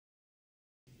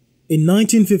In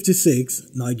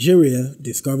 1956, Nigeria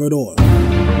discovered oil.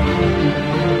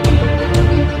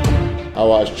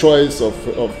 Our choice of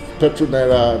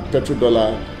petro-naira,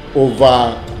 petrodollar over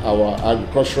our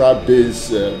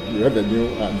agricultural-based revenue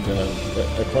and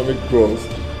economic growth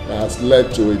has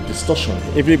led to a distortion.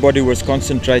 Everybody was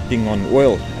concentrating on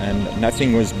oil and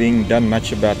nothing was being done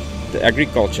much about the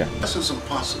agriculture. In some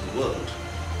parts of the world,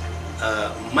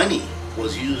 money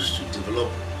was used to develop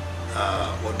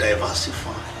or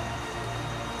diversify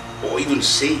or even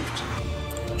saved.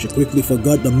 She quickly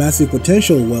forgot the massive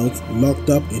potential wealth locked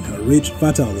up in her rich,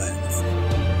 fertile lands.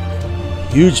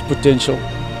 Huge potential.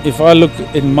 If I look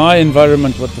in my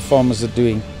environment what the farmers are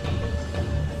doing,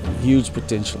 huge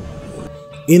potential.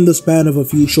 In the span of a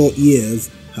few short years,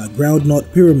 her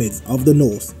groundnut pyramids of the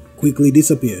north quickly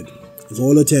disappeared as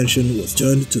all attention was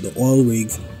turned to the oil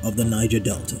rigs of the Niger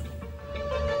Delta.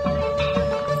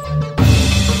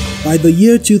 By the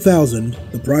year 2000,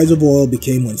 the price of oil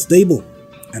became unstable,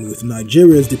 and with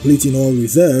Nigeria's depleting oil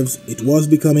reserves, it was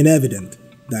becoming evident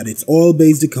that its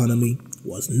oil-based economy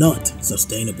was not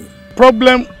sustainable.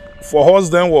 Problem for us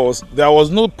then was there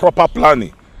was no proper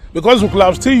planning, because we could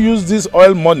have still used this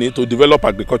oil money to develop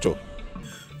agriculture.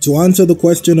 To answer the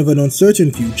question of an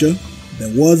uncertain future,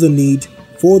 there was a need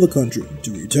for the country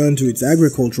to return to its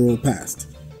agricultural past,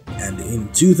 and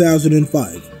in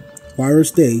 2005, Kwara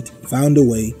State found a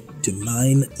way to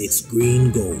mine its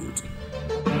green gold.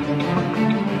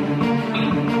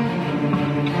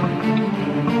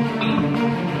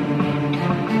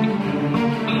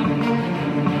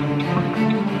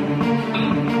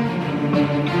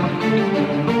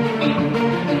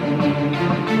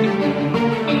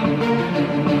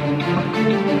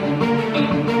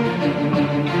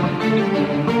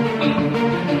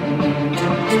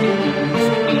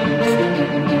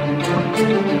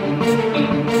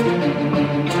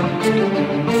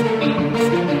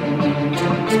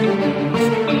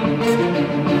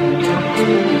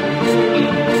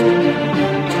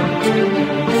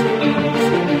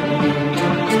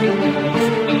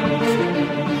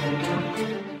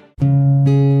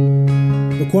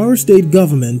 The Kwara State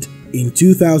government in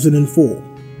 2004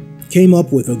 came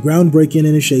up with a groundbreaking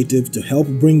initiative to help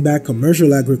bring back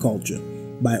commercial agriculture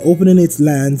by opening its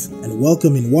lands and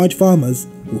welcoming white farmers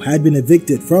who had been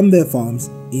evicted from their farms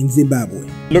in Zimbabwe.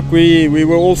 Look, we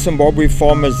were all Zimbabwe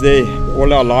farmers there,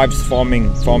 all our lives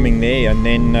farming there, and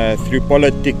then through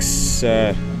politics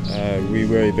we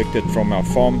were evicted from our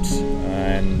farms,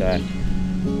 and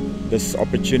this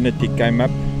opportunity came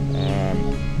up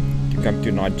to come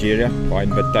to Nigeria by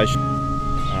invitation,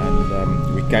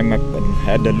 and we came up and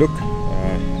had a look,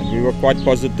 and we were quite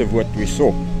positive what we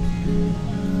saw.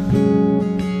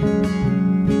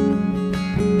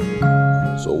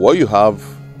 So what you have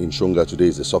in Shonga today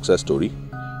is a success story.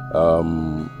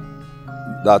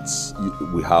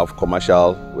 We have a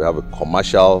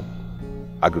commercial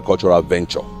agricultural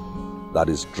venture that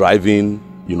is driving,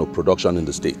 production in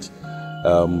the state.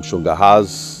 Shonga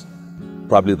has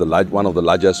probably one of the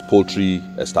largest poultry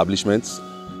establishments.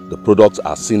 The products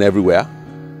are seen everywhere,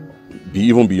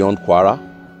 even beyond Kwara.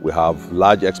 We have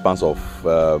large expanse of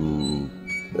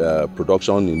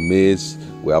production in maize,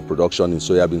 we have production in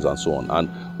soybeans and so on. And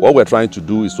what we're trying to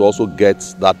do is to also get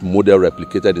that model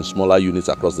replicated in smaller units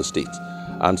across the state.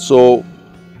 And so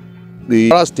the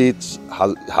Kwara State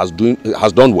has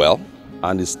done well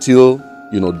and is still,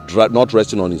 not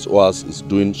resting on its oars, is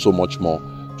doing so much more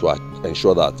to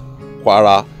ensure that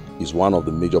Kwara is one of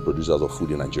the major producers of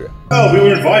food in Nigeria. Well, we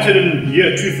were invited in the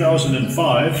year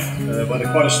 2005 by the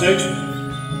Kwara State.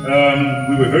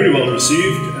 We were very well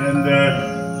received and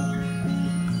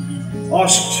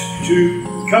asked to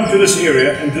come to this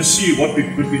area and to see what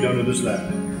could be done with this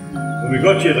land. When we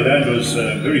got here, the land was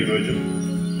very virgin,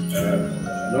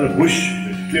 a lot of bush,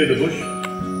 we cleared the bush,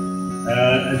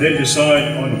 and then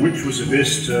decide on which was the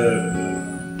best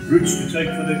routes to take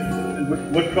for and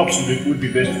what crops would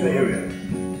be best for the area.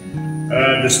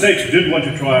 The state did want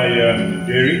to try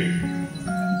dairy,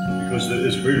 because there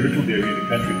is very little dairy in the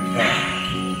country at the time.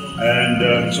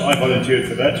 And so I volunteered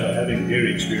for that, having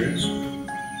dairy experience.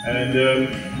 And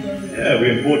we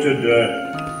imported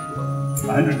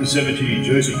 170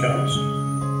 Jersey cows.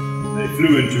 They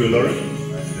flew into a lorry,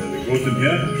 and we brought them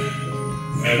here.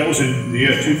 That was in the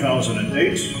year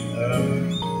 2008.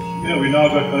 We now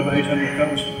got over 800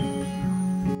 cows.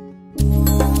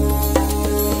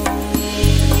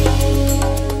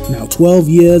 Now 12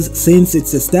 years since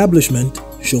its establishment,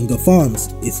 Shonga Farms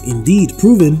is indeed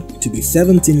proven to be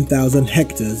 17,000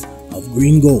 hectares of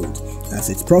green gold as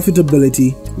its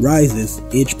profitability rises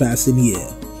each passing year.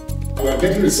 We are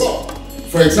getting results.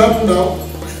 For example, now,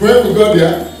 when we got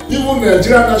there, Even the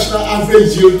Nigerian national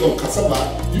average yield of cassava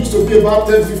used to be about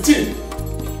 10-15.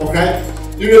 Okay?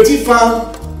 Ireti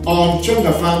farm on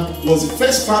Shonga Farm was the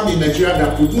first farm in Nigeria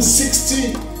that produced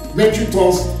 60 metric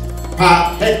tons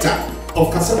per hectare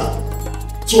of cassava.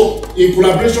 So, in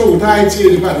collaboration with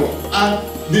IITA Ibadan, and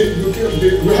we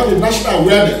have a national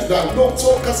awareness that no,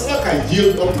 so cassava can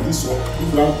yield up to this one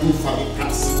if we have good farming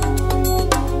practices.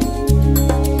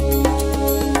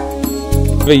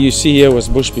 What you see here was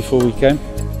bush before we came,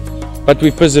 but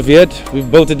we've persevered. We've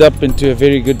built it up into a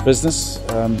very good business.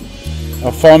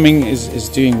 Our farming is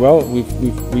doing well.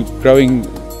 We're growing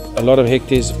a lot of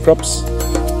hectares of crops.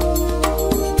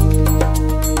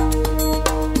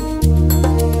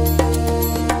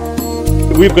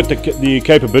 We've got the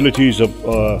capabilities of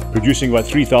producing about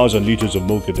 3,000 litres of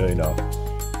milk a day now.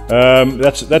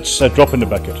 That's a drop in the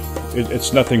bucket.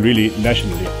 It's nothing really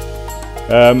nationally.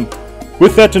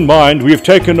 With that in mind, we've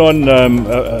taken on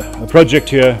a project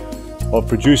here of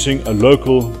producing a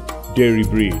local dairy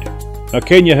breed. Now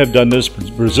Kenya have done this,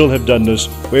 Brazil have done this,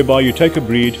 whereby you take a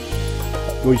breed,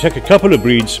 or you take a couple of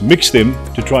breeds, mix them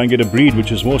to try and get a breed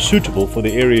which is more suitable for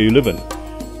the area you live in.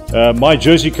 My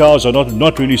Jersey cows are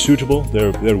not really suitable.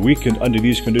 They're weak under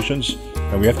these conditions,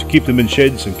 and we have to keep them in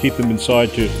sheds and keep them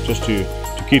inside just to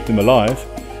keep them alive.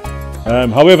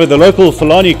 However, the local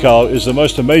Fulani cow is the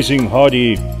most amazing,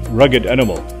 hardy, rugged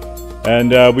animal,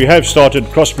 and we have started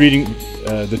crossbreeding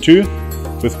the two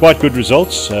with quite good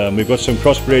results. We've got some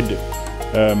crossbred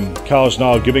cows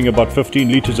now giving about 15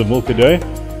 litres of milk a day,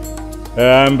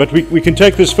 but we can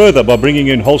take this further by bringing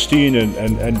in Holstein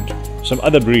and some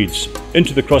other breeds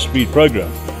into the crossbreed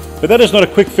program. But that is not a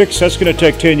quick fix. That's going to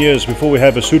take 10 years before we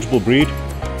have a suitable breed.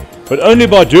 But only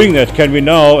by doing that can we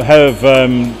now have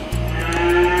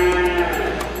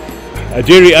a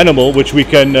dairy animal which we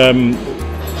can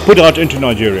put out into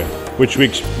Nigeria, which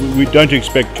we don't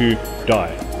expect to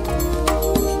die.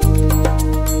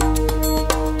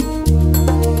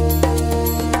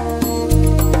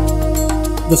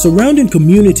 The surrounding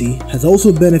community has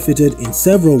also benefited in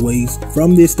several ways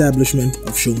from the establishment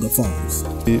of Shonga Farms.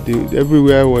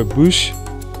 Everywhere were bush,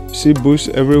 see bush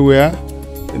everywhere.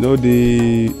 You know,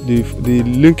 the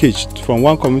linkage from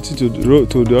one community to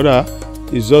the other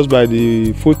is just by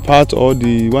the footpath or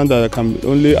the one that can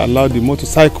only allow the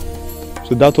motorcycle.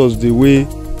 So that was the way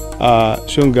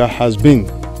Shonga has been,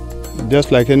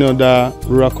 just like any other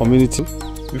rural community.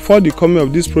 Before the coming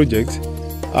of this project,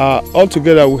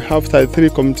 altogether we have 33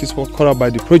 communities covered by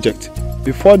the project.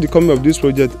 Before the coming of this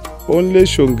project, only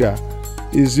Shonga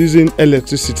is using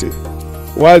electricity,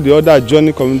 while the other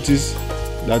adjoining communities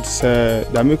that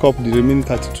make up the remaining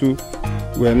 32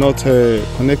 were not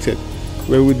connected.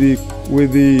 Well, with the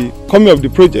coming of the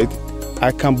project,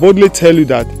 I can boldly tell you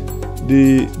that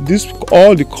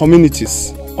all the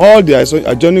communities, all the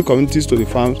adjoining communities to the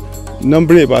farms,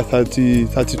 numbering about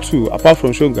 32, apart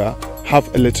from Shonga, have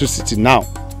electricity now.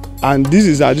 And this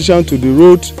is in addition to the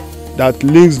road that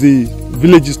links the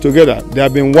villages together. They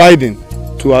have been widened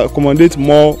to accommodate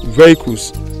more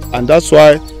vehicles, and that's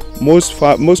why most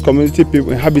community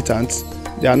people, inhabitants,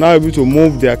 they are now able to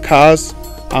move their cars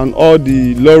and all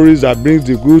the lorries that brings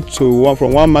the goods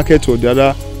from one market to the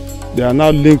other. They are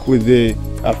now linked with the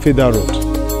feeder road.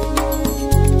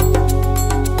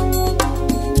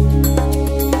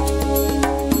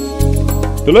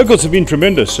 The locals have been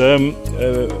tremendous. I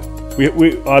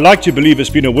like to believe it's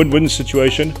been a win-win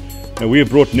situation. We have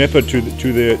brought NEPA to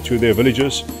their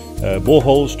villages,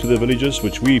 boreholes to their villages,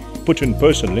 which we put in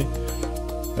personally,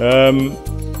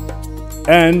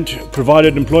 and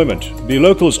provided employment. The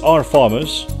locals are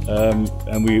farmers,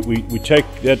 and we take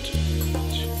that.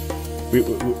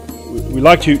 We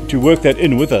like to work that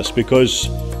in with us because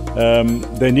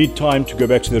they need time to go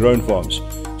back to their own farms.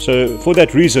 So for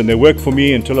that reason, they work for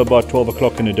me until about 12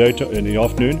 o'clock in the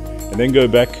afternoon, and then go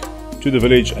back to the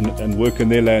village and work in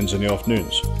their lands in the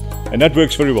afternoons. And that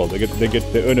works very well. They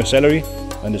earn a salary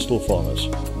and they're still farmers.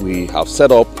 We have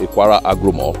set up a Kwara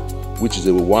Agro Mall, which is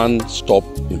a one-stop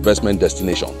investment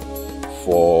destination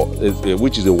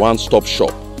which is a one-stop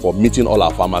shop for meeting all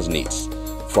our farmers' needs.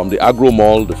 From the Agro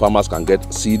Mall, the farmers can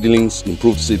get seedlings,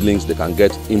 improved seedlings, they can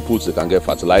get inputs, they can get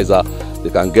fertilizer, they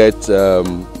can get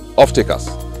off-takers.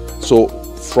 So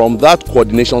from that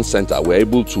coordination center, we're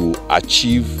able to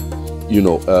achieve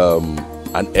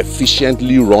an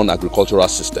efficiently run agricultural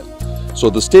system. So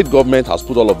the state government has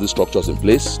put all of these structures in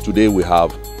place. Today we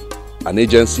have an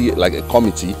agency, like a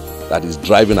committee, that is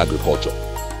driving agriculture,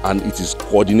 and it is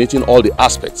coordinating all the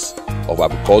aspects of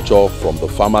agriculture, from the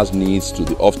farmers' needs to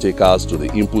the off-takers to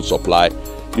the input supply,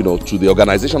 to the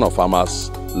organization of farmers,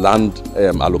 land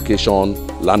allocation,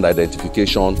 land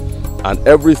identification, and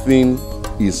everything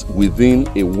is within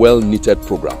a well-knitted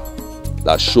program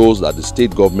that shows that the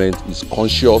state government is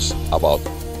conscious about,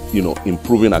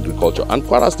 improving agriculture. And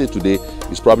Kwara State today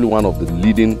is probably one of the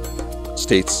leading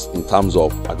states in terms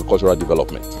of agricultural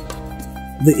development.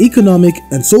 The economic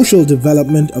and social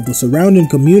development of the surrounding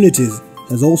communities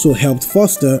has also helped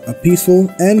foster a peaceful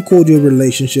and cordial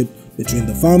relationship between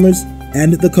the farmers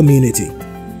and the community.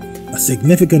 A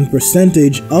significant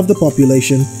percentage of the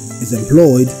population is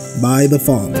employed by the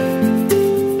farm.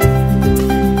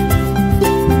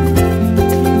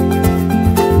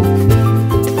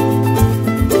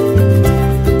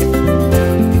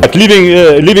 But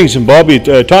leaving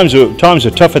Zimbabwe, times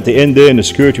are tough at the end there, and the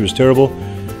security was terrible.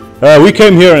 We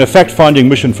came here on a fact-finding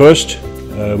mission first.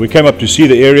 We came up to see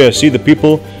the area, see the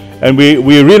people, and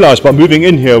we realized by moving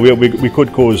in here we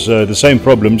could cause the same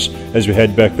problems as we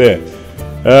had back there.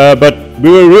 But we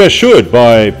were reassured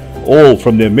by all,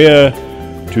 from the mayor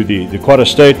to the Kwara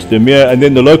State, the mayor, and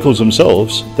then the locals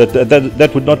themselves,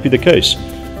 that would not be the case.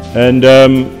 And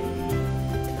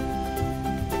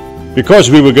because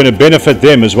we were going to benefit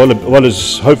them as well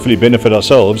as hopefully benefit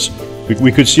ourselves,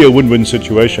 we could see a win-win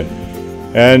situation.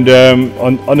 And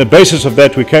on the basis of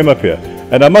that, we came up here.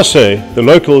 And I must say, the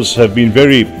locals have been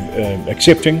very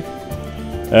accepting.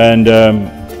 And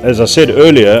as I said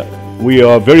earlier, we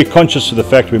are very conscious of the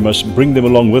fact we must bring them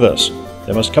along with us.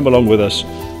 They must come along with us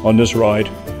on this ride,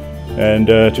 and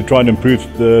to try and improve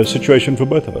the situation for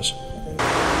both of us.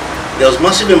 There was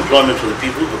massive employment for the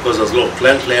people because there was a lot of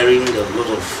plant clearing, there was a lot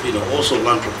of, also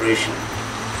land preparation.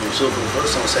 And so for the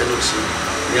first time, I was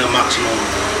near maximum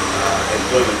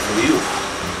employment for the youth.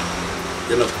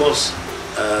 Then of course,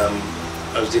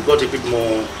 as they got a bit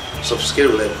more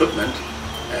sophisticated with equipment,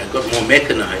 got more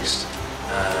mechanized,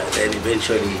 then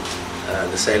eventually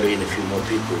they started in a few more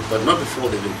people, but not before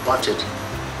they've imparted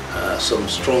some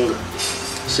strong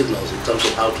signals in terms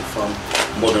of how to farm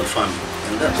modern farming.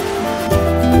 And that's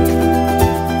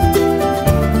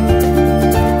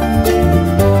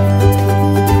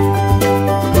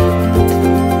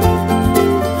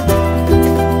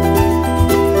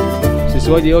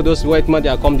all those white men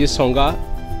that come this Shonga,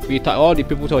 all the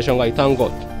people to Shonga, I thank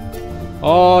God.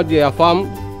 All their farm,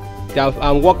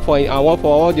 I work for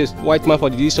all these white men for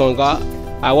this Shonga.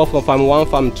 I work for farm 1,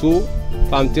 farm 2,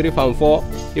 farm 3, farm 4,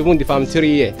 even the farm 3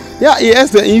 here. Yeah,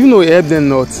 yes, even though he helped them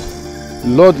not,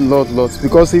 lot,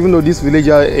 because even though this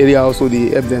villager area also they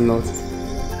help them not.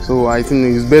 So I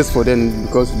think it's best for them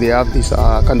because they have this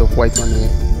kind of white man here.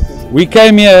 We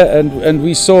came here and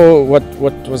we saw what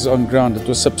was on ground. It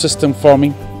was subsistence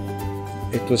farming.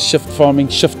 It was shift farming,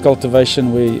 shift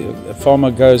cultivation, where a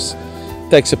farmer goes,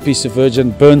 takes a piece of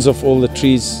virgin, burns off all the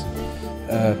trees,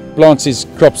 plants his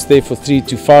crops there for 3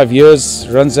 to 5 years,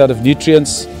 runs out of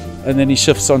nutrients, and then he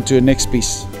shifts on to a next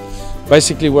piece.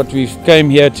 Basically what we've came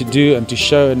here to do and to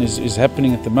show, and is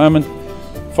happening at the moment,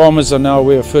 farmers are now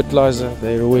aware of fertilizer,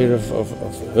 they're aware of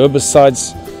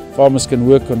herbicides. Farmers can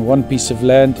work on one piece of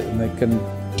land and they can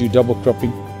do double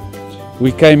cropping.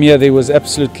 We came here, there was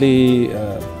absolutely,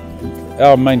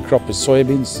 our main crop is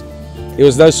soybeans. It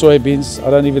was those soybeans, I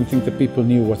don't even think the people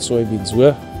knew what soybeans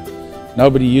were.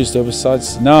 Nobody used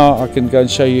herbicides. Now I can go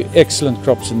and show you excellent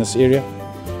crops in this area.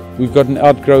 We've got an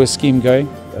outgrower scheme going,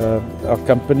 our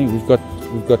company. We've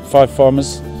got 5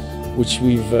 farmers which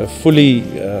we've fully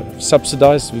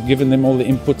subsidized. We've given them all the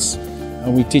inputs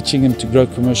and we're teaching them to grow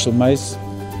commercial maize.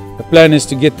 The plan is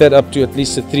to get that up to at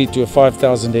least a 3,000 to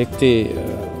 5,000 hectare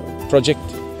project,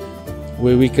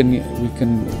 where we can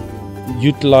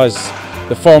utilize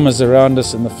the farmers around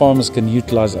us and the farmers can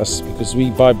utilize us, because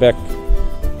we buy back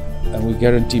and we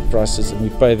guarantee prices and we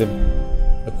pay them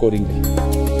accordingly.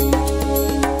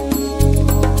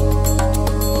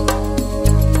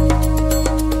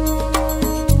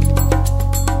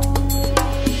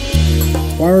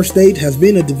 Kwara State has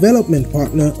been a development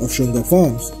partner of Shonga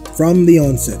Farms from the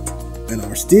onset, and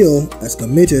are still as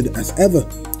committed as ever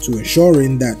to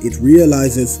ensuring that it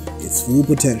realizes its full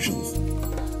potentials.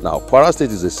 Now, Kwara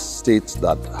State is a state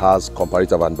that has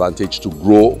comparative advantage to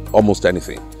grow almost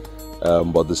anything.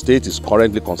 But the state is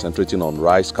currently concentrating on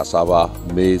rice, cassava,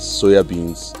 maize, soya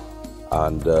beans,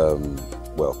 and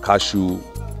cashew,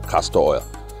 castor oil.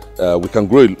 We can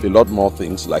grow a lot more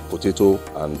things like potato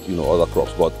and other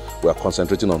crops, but we are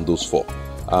concentrating on those 4.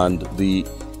 And the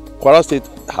Kwara State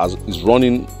is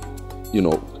running,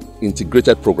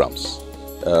 integrated programs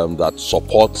that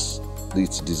supports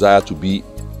its desire to be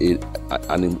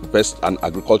an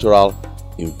agricultural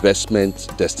investment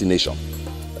destination.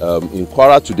 In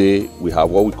Kwara today, we have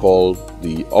what we call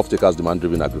the off-takers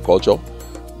demand-driven agriculture,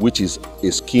 which is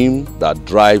a scheme that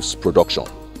drives production.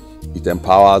 It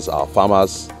empowers our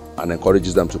farmers and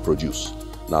encourages them to produce.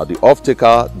 Now the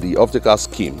off-taker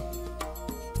scheme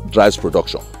drives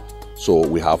production. So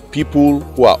we have people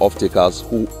who are off-takers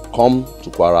who come to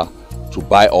Kwara to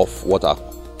buy off what our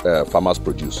farmers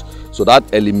produce. So that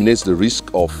eliminates the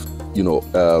risk of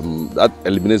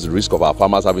our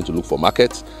farmers having to look for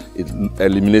markets. It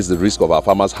eliminates the risk of our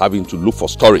farmers having to look for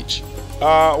storage.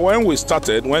 When we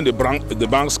started, when the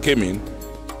banks came in,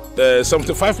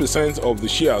 75% of the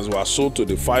shares were sold to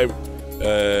the 5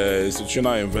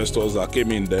 institutional investors that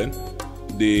came in then.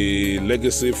 The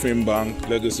Legacy Film Bank,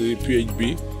 Legacy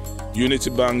PHB, Unity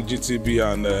Bank, GTB,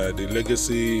 and the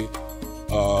Legacy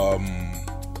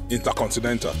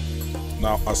Intercontinental,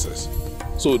 now Access.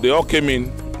 So they all came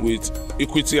in with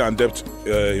equity and debt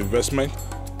investment,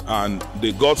 and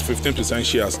they got 15%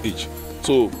 shares each.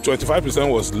 So 25%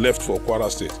 was left for Kwara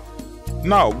State.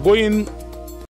 Now, going